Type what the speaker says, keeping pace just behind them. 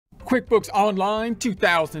QuickBooks Online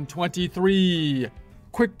 2023.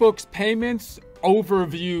 QuickBooks Payments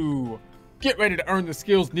Overview. Get ready to earn the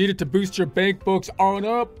skills needed to boost your bank books on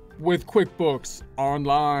up with QuickBooks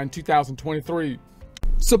Online 2023.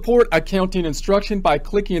 Support accounting instruction by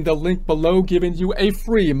clicking the link below, giving you a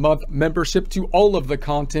free month membership to all of the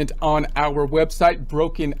content on our website,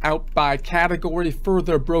 broken out by category,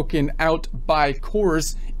 further broken out by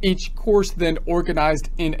course. Each course then organized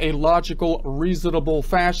in a logical, reasonable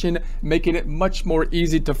fashion, making it much more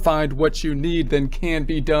easy to find what you need than can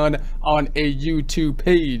be done on a YouTube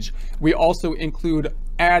page. We also include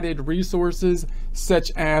added resources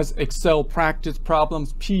such as Excel practice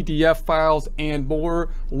problems, PDF files, and more,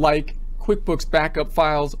 like QuickBooks backup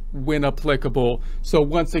files when applicable. So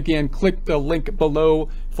once again, click the link below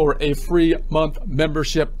for a free month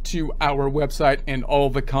membership to our website and all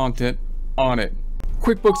the content on it.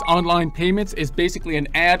 QuickBooks Online Payments is basically an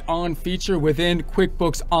add-on feature within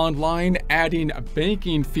QuickBooks Online, adding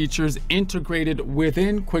banking features integrated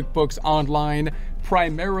within QuickBooks Online,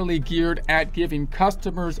 primarily geared at giving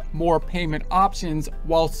customers more payment options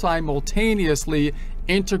while simultaneously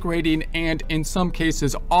integrating and in some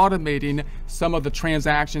cases automating some of the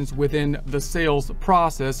transactions within the sales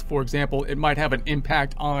process. For example, it might have an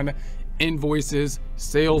impact on invoices,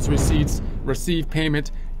 sales receipts, receive payment,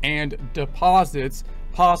 and deposits,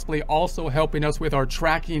 possibly also helping us with our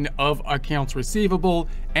tracking of accounts receivable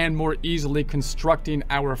and more easily constructing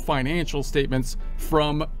our financial statements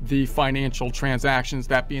from the financial transactions,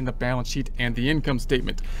 that being the balance sheet and the income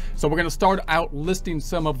statement. So we're going to start out listing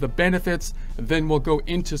some of the benefits, then we'll go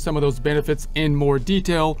into some of those benefits in more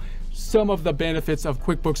detail. Some of the benefits of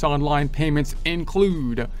QuickBooks Online Payments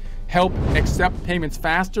include: help accept payments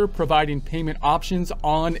faster, providing payment options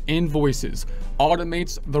on invoices,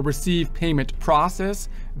 automates the receive payment process,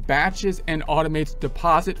 batches and automates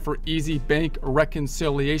deposit for easy bank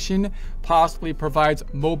reconciliation, possibly provides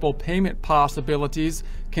mobile payment possibilities,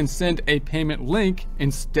 can send a payment link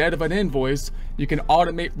instead of an invoice. You can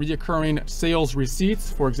automate recurring sales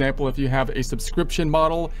receipts. For example, if you have a subscription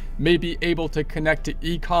model, may be able to connect to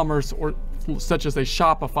e-commerce or such as a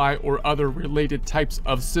Shopify or other related types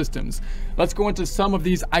of systems. Let's go into some of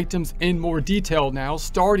these items in more detail now,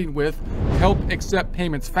 starting with help accept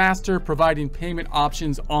payments faster, providing payment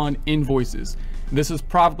options on invoices. This is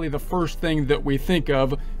probably the first thing that we think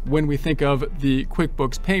of when we think of the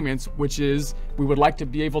QuickBooks payments, which is we would like to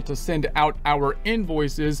be able to send out our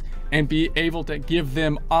invoices and be able to give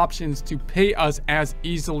them options to pay us as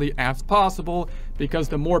easily as possible, because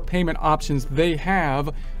the more payment options they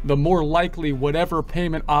have, the more likely whatever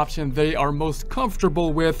payment option they are most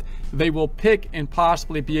comfortable with, they will pick and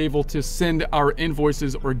possibly be able to send our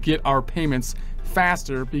invoices or get our payments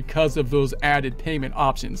faster because of those added payment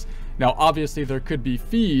options. Now, obviously, there could be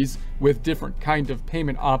fees with different kind of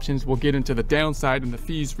payment options. We'll get into the downside and the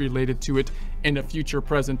fees related to it in a future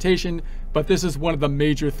presentation, but this is one of the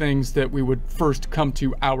major things that we would first come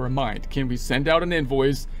to our mind. Can we send out an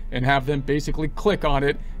invoice and have them basically click on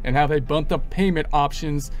it and have a bunch of payment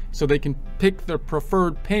options so they can pick their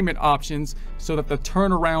preferred payment options so that the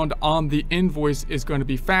turnaround on the invoice is going to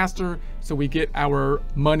be faster, so we get our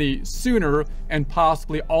money sooner, and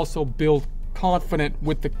possibly also build confident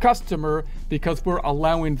with the customer because we're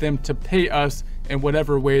allowing them to pay us in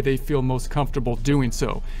whatever way they feel most comfortable doing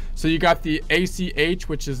so. So you got the ACH,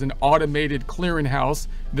 which is an automated clearinghouse.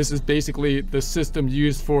 This is basically the system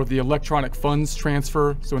used for the electronic funds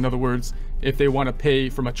transfer. So in other words, if they want to pay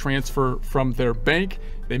from a transfer from their bank,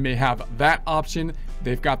 they may have that option.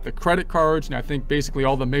 They've got the credit cards, and I think basically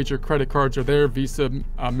all the major credit cards are there: Visa,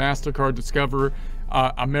 MasterCard, Discover,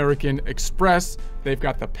 American Express. They've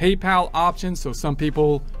got the PayPal option, so some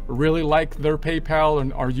people really like their PayPal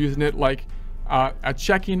and are using it like a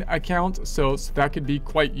checking account, so that could be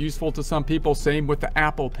quite useful to some people. Same with the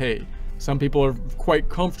Apple Pay. Some people are quite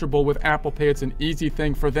comfortable with Apple Pay. It's an easy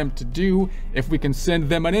thing for them to do. If we can send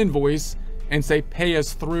them an invoice and say pay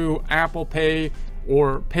us through Apple Pay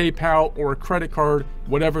or PayPal or a credit card,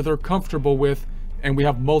 whatever they're comfortable with, and we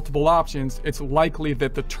have multiple options, it's likely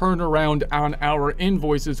that the turnaround on our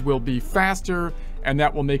invoices will be faster, and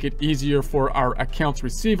that will make it easier for our accounts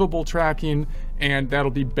receivable tracking, and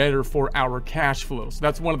that'll be better for our cash flow. So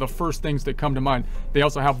that's one of the first things that come to mind. They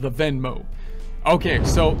also have the Venmo. Okay,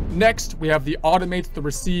 so next we have the automates the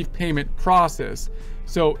receive payment process.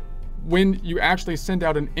 So when you actually send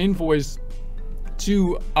out an invoice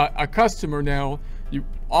to a customer now, you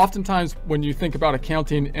oftentimes, when you think about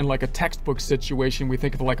accounting in like a textbook situation, we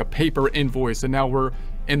think of like a paper invoice, and now we're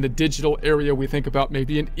in the digital area. We think about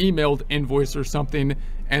maybe an emailed invoice or something,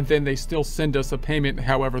 and then they still send us a payment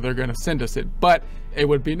however they're going to send us it. But it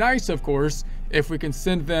would be nice, of course, if we can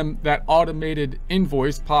send them that automated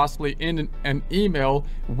invoice, possibly in an email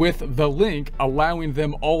with the link, allowing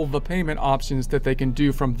them all the payment options that they can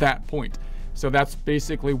do from that point. So that's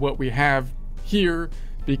basically what we have here,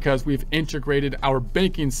 because we've integrated our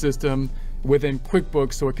banking system within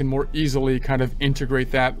QuickBooks, so it can more easily kind of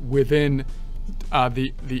integrate that within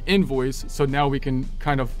the invoice. So now we can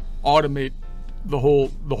kind of automate the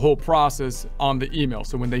whole process on the email.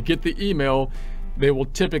 So when they get the email, they will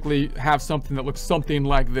typically have something that looks something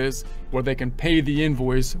like this, where they can pay the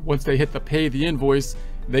invoice. Once they hit the pay the invoice,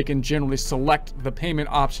 they can generally select the payment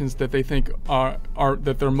options that they think are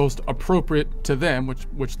that they're most appropriate to them,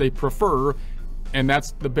 which they prefer. And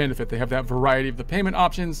that's the benefit. They have that variety of the payment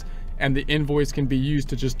options, and the invoice can be used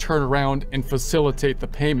to just turn around and facilitate the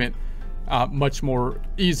payment much more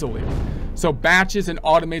easily. So batches and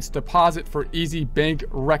automates deposit for easy bank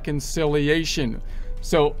reconciliation.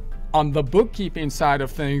 So on the bookkeeping side of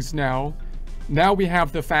things now we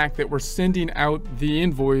have the fact that we're sending out the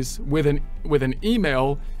invoice with an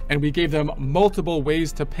email, and we gave them multiple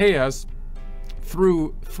ways to pay us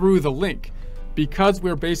through the link. Because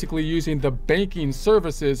we're basically using the banking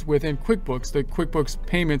services within QuickBooks, the QuickBooks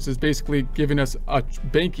Payments is basically giving us a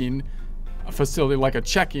banking facility, like a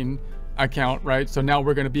checking account, right? So now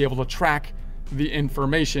we're going to be able to track the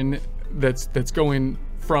information that's going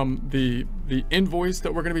from the invoice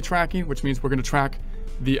that we're going to be tracking, which means we're going to track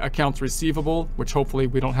the accounts receivable, which hopefully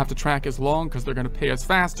we don't have to track as long because they're going to pay us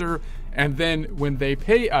faster. And then when they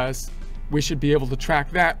pay us, we should be able to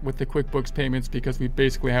track that with the QuickBooks Payments, because we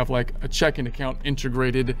basically have like a checking account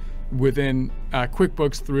integrated within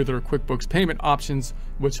QuickBooks through their QuickBooks payment options,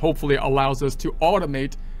 which hopefully allows us to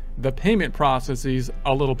automate the payment processes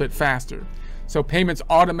a little bit faster. So payments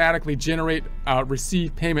automatically generate a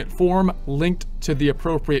receive payment form linked to the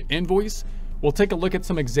appropriate invoice. We'll take a look at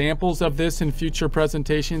some examples of this in future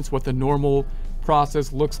presentations, what the normal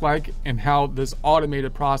process looks like and how this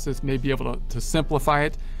automated process may be able to simplify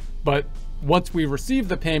it. But once we receive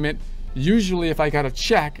the payment, usually if I got a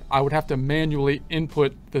check, I would have to manually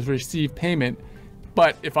input the received payment.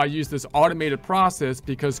 But if I use this automated process,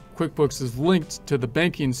 because QuickBooks is linked to the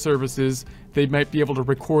banking services, they might be able to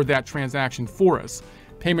record that transaction for us.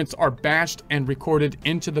 Payments are batched and recorded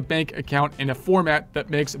into the bank account in a format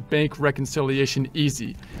that makes bank reconciliation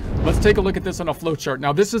easy. Let's take a look at this on a flowchart.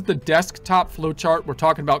 Now, this is the desktop flowchart. We're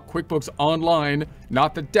talking about QuickBooks Online,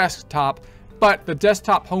 not the desktop, but the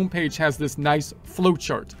desktop homepage has this nice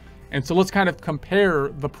flowchart. And so let's kind of compare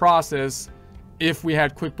the process if we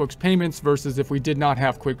had QuickBooks Payments versus if we did not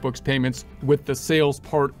have QuickBooks Payments with the sales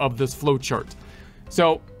part of this flowchart.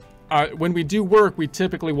 So when we do work, we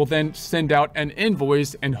typically will then send out an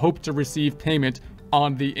invoice and hope to receive payment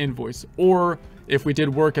on the invoice. Or if we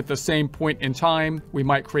did work at the same point in time, we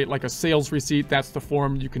might create like a sales receipt. That's the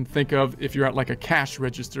form you can think of if you're at like a cash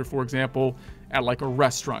register, for example, at like a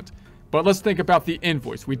restaurant. But let's think about the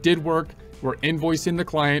invoice. We did work, we're invoicing the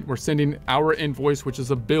client, we're sending our invoice, which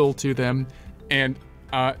is a bill to them. And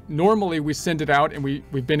normally we send it out, and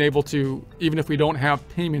we've been able to, even if we don't have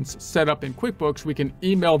payments set up in QuickBooks, we can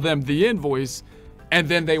email them the invoice, and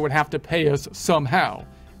then they would have to pay us somehow.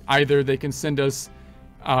 Either they can send us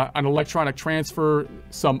an electronic transfer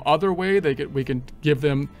some other way. We can give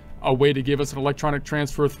them a way to give us an electronic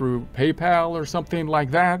transfer through PayPal or something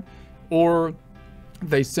like that. Or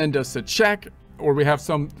they send us a check, or we have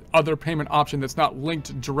some other payment option that's not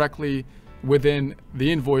linked directly within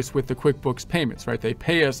the invoice with the QuickBooks Payments, right? They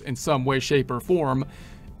pay us in some way, shape, or form.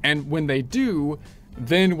 And when they do,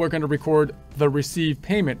 then we're going to record the received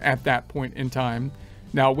payment at that point in time.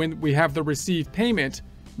 Now, when we have the received payment,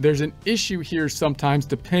 there's an issue here sometimes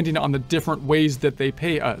depending on the different ways that they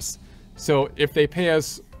pay us. So if they pay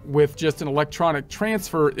us with just an electronic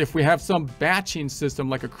transfer, if we have some batching system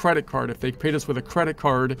like a credit card, if they paid us with a credit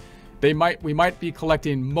card, we might be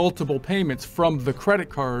collecting multiple payments from the credit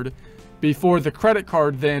card before the credit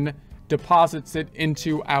card then deposits it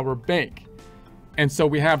into our bank. And so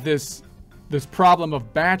we have this problem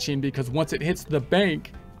of batching, because once it hits the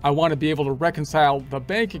bank, I want to be able to reconcile the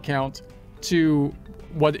bank account to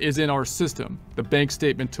what is in our system, the bank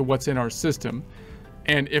statement to what's in our system.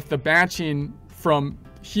 And if the batching from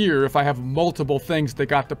here, if I have multiple things that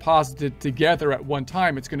got deposited together at one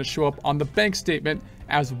time, it's going to show up on the bank statement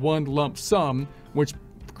as one lump sum, which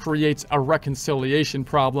creates a reconciliation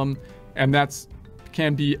problem. And that's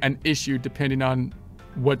can be an issue depending on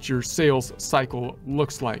what your sales cycle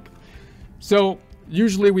looks like. So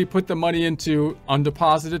usually we put the money into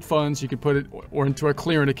undeposited funds. You can put it or into a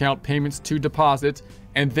clearing account, payments to deposit,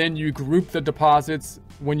 and then you group the deposits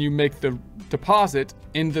when you make the deposit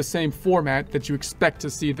in the same format that you expect to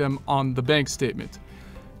see them on the bank statement.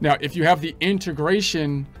 Now, if you have the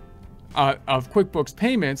integration of QuickBooks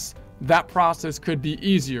Payments, that process could be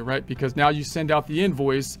easier, right? Because now you send out the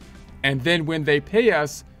invoice, and then when they pay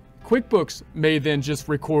us, QuickBooks may then just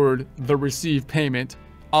record the received payment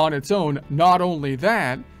on its own. Not only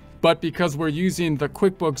that, but because we're using the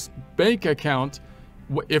QuickBooks bank account,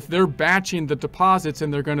 if they're batching the deposits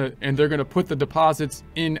and they're gonna put the deposits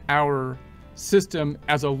in our system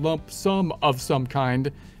as a lump sum of some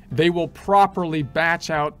kind, they will properly batch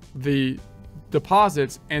out the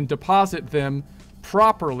deposits and deposit them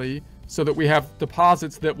properly so that we have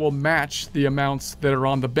deposits that will match the amounts that are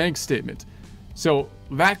on the bank statement. So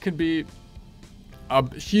that could be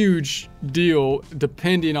a huge deal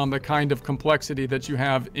depending on the kind of complexity that you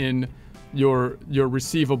have in your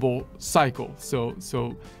receivable cycle. So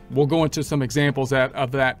we'll go into some examples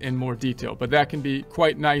of that in more detail, but that can be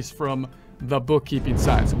quite nice from the bookkeeping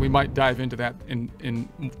side. So we might dive into that in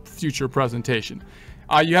future presentation.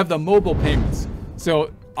 You have the mobile payments.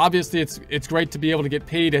 So obviously it's great to be able to get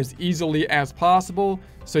paid as easily as possible.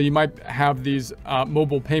 So you might have these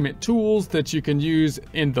mobile payment tools that you can use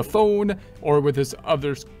in the phone or with this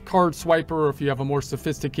other card swiper, or if you have a more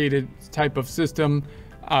sophisticated type of system,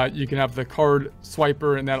 you can have the card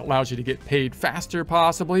swiper, and that allows you to get paid faster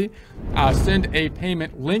possibly. Send a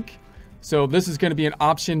payment link. So this is going to be an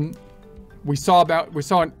option. We saw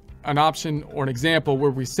an option or an example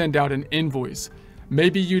where we send out an invoice.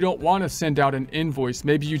 Maybe you don't want to send out an invoice.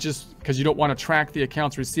 Maybe you just, because you don't want to track the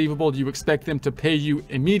accounts receivable, you expect them to pay you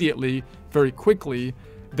immediately, very quickly.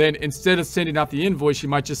 Then instead of sending out the invoice, you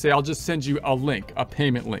might just say, I'll just send you a link, a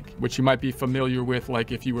payment link, which you might be familiar with,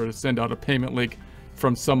 like if you were to send out a payment link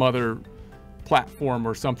from some other platform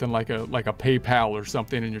or something like a PayPal or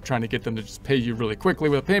something, and you're trying to get them to just pay you really quickly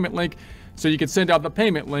with a payment link. So you could send out the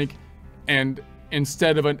payment link and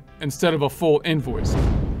instead of a full invoice.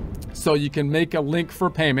 So you can make a link for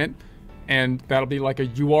payment, and that'll be like a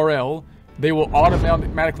URL. They will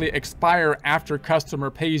automatically expire after customer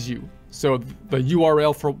pays you. So the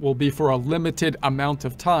URL will be for a limited amount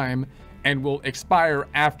of time and will expire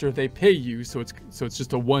after they pay you. So it's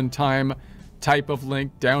just a one-time type of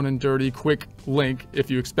link, down and dirty, quick link. If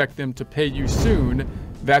you expect them to pay you soon,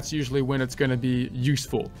 that's usually when it's going to be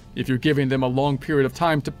useful. If you're giving them a long period of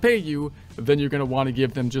time to pay you, then you're going to want to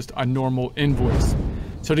give them just a normal invoice.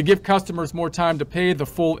 So to give customers more time to pay, the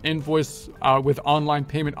full invoice with online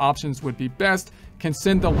payment options would be best. Can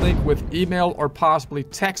send the link with email or possibly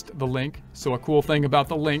text the link. So a cool thing about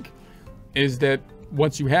the link is that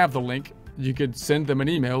once you have the link, you could send them an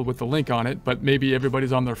email with the link on it, but maybe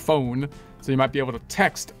everybody's on their phone. So you might be able to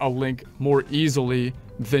text a link more easily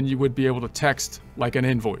than you would be able to text like an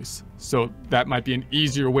invoice. So that might be an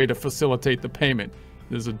easier way to facilitate the payment.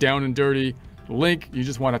 There's a down and dirty link. You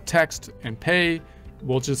just want to text and pay.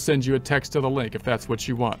 We'll just send you a text to the link if that's what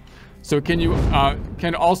you want. So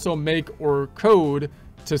can also make or code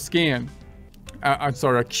to scan. A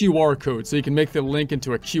QR code. So you can make the link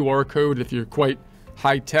into a QR code if you're quite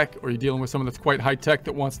high tech, or you're dealing with someone that's quite high tech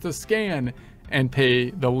that wants to scan and pay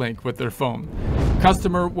the link with their phone.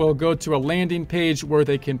 Customer will go to a landing page where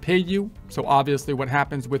they can pay you. So obviously what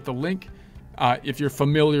happens with the link, if you're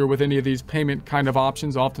familiar with any of these payment kind of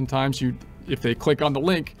options, oftentimes if they click on the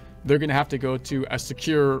link, they're going to have to go to a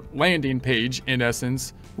secure landing page, in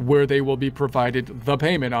essence, where they will be provided the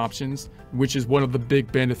payment options, which is one of the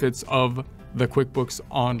big benefits of the QuickBooks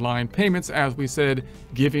Online payments, as we said,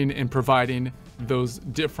 giving and providing those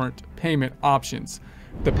different payment options.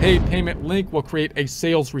 The paid payment link will create a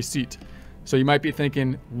sales receipt. So you might be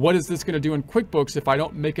thinking, what is this going to do in QuickBooks if I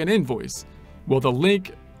don't make an invoice? Well, the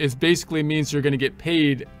link basically means you're going to get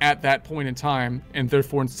paid at that point in time, and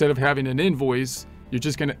therefore instead of having an invoice, you're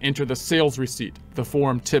just going to enter the sales receipt, the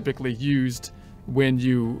form typically used when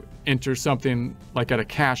you enter something like at a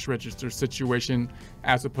cash register situation,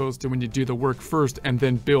 as opposed to when you do the work first and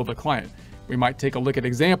then bill the client. We might take a look at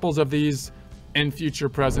examples of these in future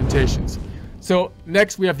presentations. So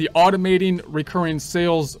next we have the automating recurring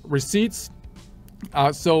sales receipts.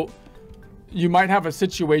 So you might have a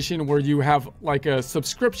situation where you have like a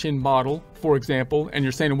subscription model, for example, and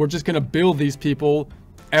you're saying, we're just going to bill these people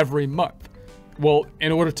every month. Well,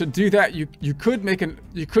 in order to do that, you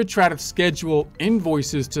could try to schedule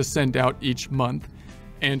invoices to send out each month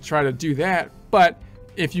and try to do that. But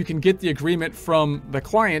if you can get the agreement from the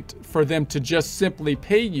client for them to just simply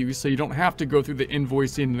pay you, so you don't have to go through the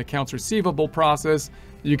invoicing and accounts receivable process,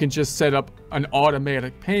 you can just set up an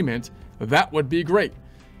automatic payment. That would be great.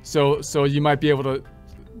 So you might be able to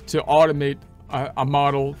automate a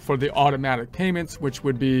model for the automatic payments, which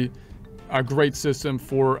would be a great system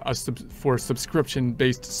for a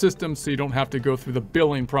subscription-based system, so you don't have to go through the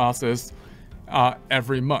billing process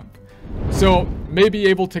every month. So maybe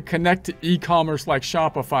able to connect to e-commerce like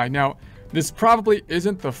Shopify. Now, this probably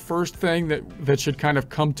isn't the first thing that should kind of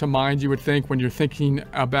come to mind, you would think, when you're thinking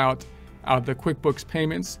about the QuickBooks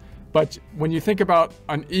payments. But when you think about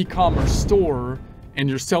an e-commerce store and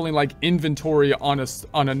you're selling like inventory on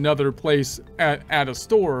another place at a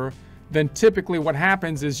store, then typically what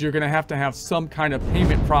happens is you're going to have some kind of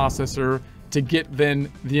payment processor to get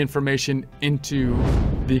then the information into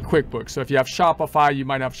the QuickBooks. So if you have Shopify, you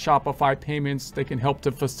might have Shopify payments. They can help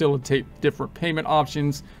to facilitate different payment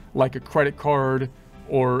options like a credit card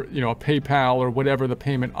or, you know, a PayPal or whatever the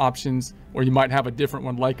payment options, or you might have a different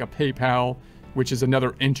one like a PayPal, which is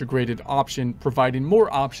another integrated option, providing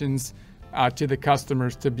more options to the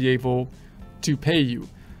customers to be able to pay you.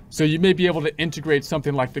 So you may be able to integrate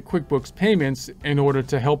something like the QuickBooks payments in order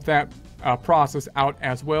to help that process out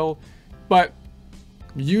as well. But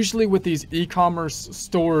usually with these e-commerce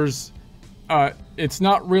stores, it's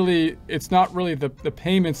not really the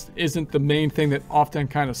payments isn't the main thing that often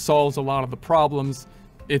kind of solves a lot of the problems.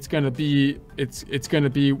 It's going to be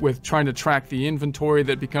with trying to track the inventory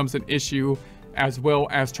that becomes an issue, as well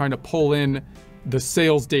as trying to pull in the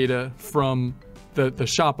sales data from the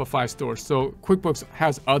Shopify store. So QuickBooks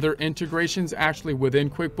has other integrations actually within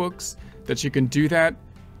QuickBooks that you can do that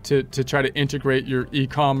to try to integrate your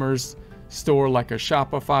e-commerce store like a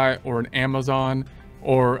Shopify or an Amazon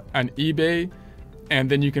or an eBay, and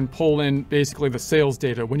then you can pull in basically the sales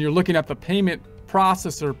data. When you're looking at the payment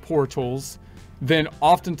processor portals, then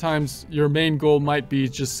oftentimes your main goal might be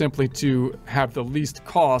just simply to have the least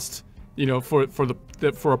cost, you know, for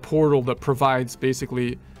a portal that provides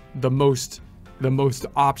basically the most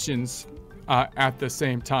options at the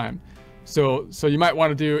same time. So you might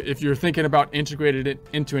want to do, if you're thinking about integrating it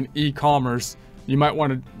into an e-commerce, you might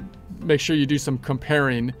want to make sure you do some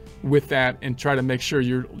comparing with that and try to make sure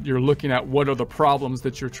you're looking at what are the problems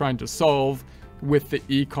that you're trying to solve with the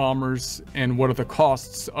e-commerce and what are the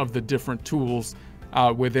costs of the different tools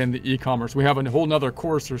within the e-commerce. We have a whole nother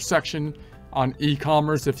course or section on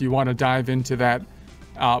e-commerce if you want to dive into that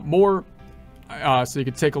more, so you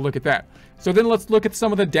can take a look at that. So then let's look at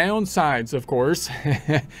some of the downsides, of course,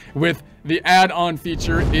 with the add-on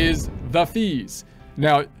feature is the fees.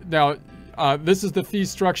 Now, this is the fee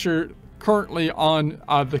structure currently on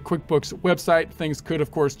the QuickBooks website. Things could, of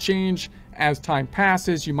course, change as time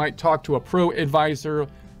passes. You might talk to a pro advisor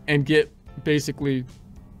and get basically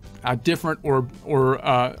different or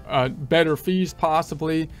better fees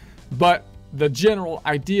possibly. But the general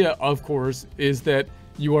idea, of course, is that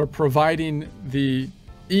you are providing the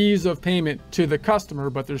ease of payment to the customer,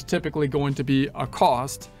 but there's typically going to be a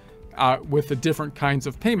cost with the different kinds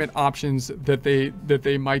of payment options that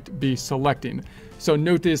they might be selecting. So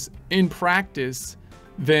note this, in practice,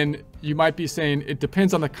 then you might be saying it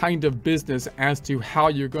depends on the kind of business as to how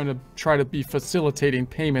you're going to try to be facilitating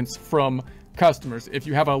payments from customers. If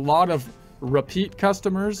you have a lot of repeat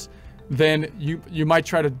customers, then you might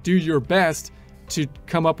try to do your best to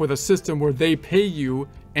come up with a system where they pay you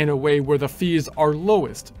in a way where the fees are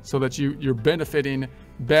lowest, so that you're benefiting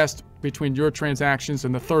best between your transactions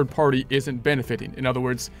and the third party isn't benefiting. In other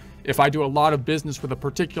words, if I do a lot of business with a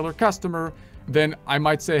particular customer, then I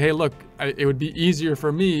might say, hey, look, it would be easier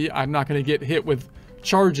for me. I'm not going to get hit with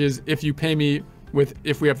charges if you pay me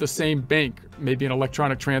if we have the same bank. Maybe an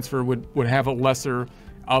electronic transfer would have a lesser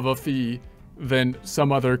of a fee than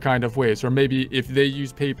some other kind of ways. Or maybe if they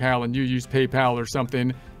use PayPal and you use PayPal or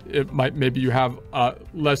something, maybe you have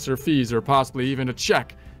lesser fees, or possibly even a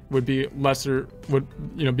check would be lesser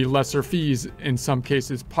fees in some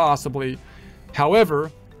cases, possibly.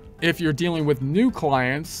 However, if you're dealing with new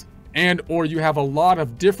clients or you have a lot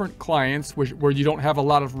of different clients where you don't have a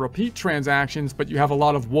lot of repeat transactions, but you have a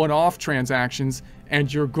lot of one-off transactions,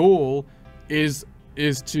 and your goal is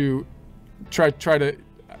to try to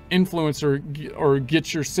influence or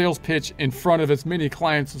get your sales pitch in front of as many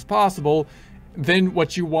clients as possible, then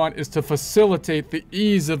what you want is to facilitate the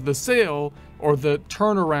ease of the sale or the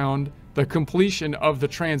turnaround, the completion of the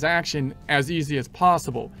transaction as easy as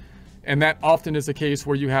possible. And that often is the case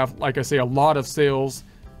where you have, like I say, a lot of sales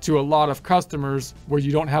to a lot of customers where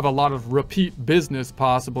you don't have a lot of repeat business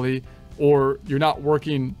possibly, or you're not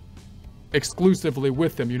working exclusively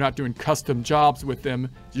with them. You're not doing custom jobs with them.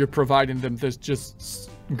 You're providing them just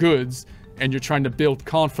goods, and you're trying to build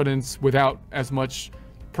confidence without as much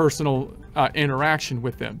personal interaction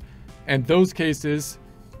with them. And those cases,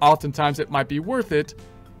 oftentimes it might be worth it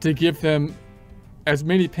to give them as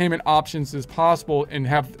many payment options as possible and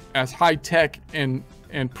have as high tech and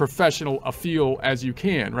professional a feel as you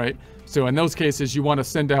can, right? So in those cases, you want to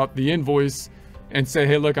send out the invoice and say,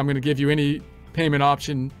 hey, look, I'm going to give you any payment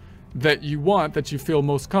option that you want, that you feel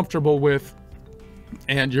most comfortable with.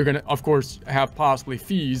 And you're going to, of course, have possibly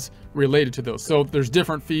fees related to those. So there's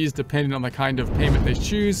different fees depending on the kind of payment they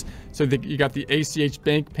choose. So you got the ACH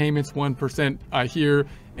bank payments, 1% here,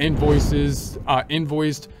 invoices,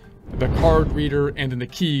 invoiced, the card reader, and then the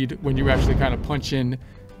keyed when you actually kind of punch in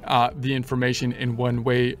the information in one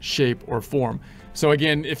way, shape, or form. So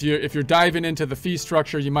again, if you're diving into the fee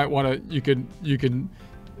structure, you might want to, you could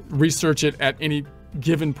research it at any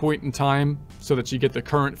given point in time so that you get the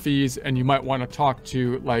current fees, and you might want to talk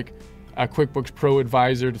to like a QuickBooks Pro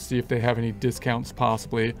advisor to see if they have any discounts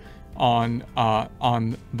possibly on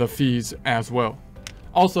the fees as well.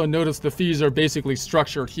 Also notice the fees are basically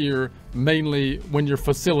structured here mainly when you're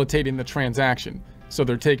facilitating the transaction. So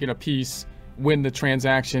they're taking a piece when the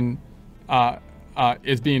transaction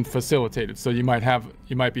is being facilitated. So you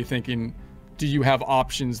might be thinking, do you have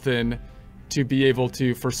options then to be able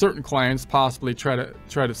to, for certain clients, possibly try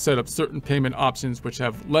to set up certain payment options which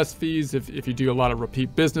have less fees if you do a lot of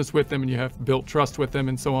repeat business with them and you have built trust with them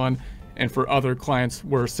and so on. And for other clients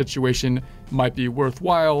where a situation might be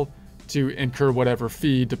worthwhile to incur whatever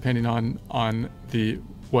fee depending on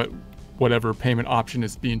whatever payment option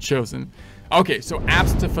is being chosen. Okay, so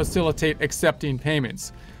apps to facilitate accepting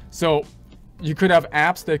payments. So you could have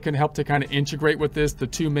apps that can help to kind of integrate with this. The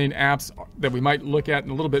two main apps that we might look at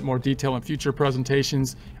in a little bit more detail in future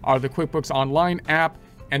presentations are the QuickBooks Online app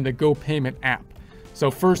and the Go Payment app.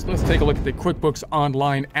 So first, let's take a look at the QuickBooks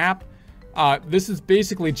Online app. This is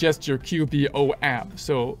basically just your QBO app.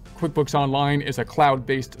 So QuickBooks Online is a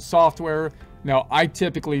cloud-based software. Now, I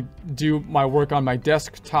typically do my work on my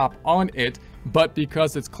desktop on it, but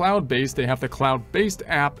because it's cloud-based, they have the cloud-based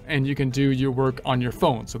app and you can do your work on your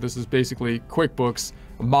phone. So this is basically QuickBooks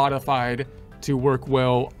modified to work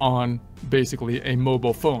well on basically a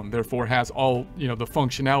mobile phone. Therefore has all, the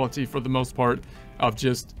functionality for the most part of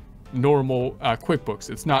just normal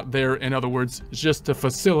QuickBooks. It's not there, in other words, just to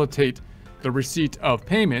facilitate the receipt of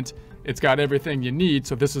payment. It's got everything you need.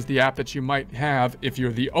 So this is the app that you might have if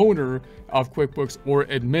you're the owner of QuickBooks or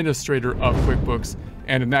administrator of QuickBooks.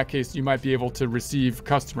 And in that case, you might be able to receive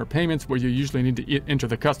customer payments where you usually need to enter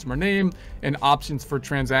the customer name and options for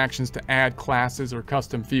transactions to add classes or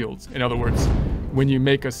custom fields. In other words, when you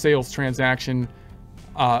make a sales transaction,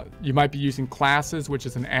 you might be using classes, which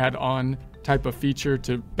is an add-on type of feature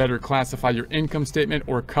to better classify your income statement,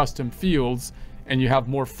 or custom fields, and you have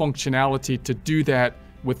more functionality to do that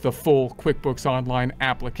with the full QuickBooks Online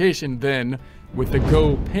application than with the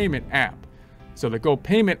Go Payment app. So the Go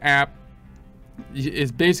Payment app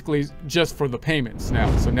is basically just for the payments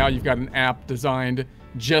now. So now you've got an app designed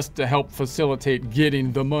just to help facilitate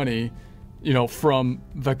getting the money, from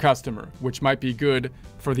the customer, which might be good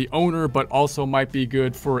for the owner, but also might be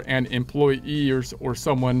good for an employee or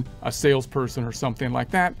someone, a salesperson or something like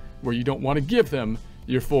that, where you don't want to give them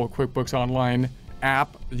your full QuickBooks Online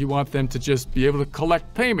app. You want them to just be able to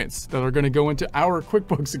collect payments that are going to go into our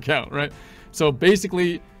QuickBooks account, right? So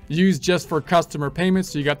basically used just for customer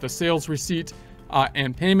payments. So you got the sales receipt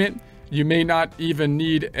and payment. You may not even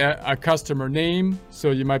need a customer name. So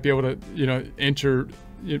you might be able to, enter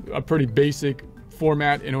a pretty basic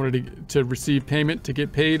format in order to receive payment, to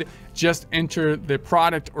get paid. Just enter the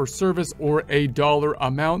product or service or a dollar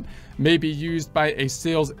amount. May be used by a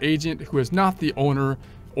sales agent who is not the owner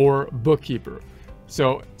or bookkeeper.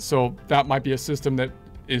 So that might be a system that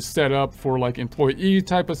is set up for like employee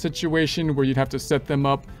type of situation where you'd have to set them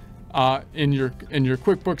up in your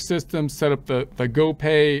QuickBooks system, set up the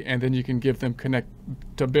GoPay, and then you can give them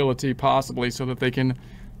connectability possibly so that they can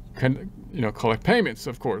collect payments,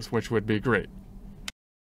 of course, which would be great.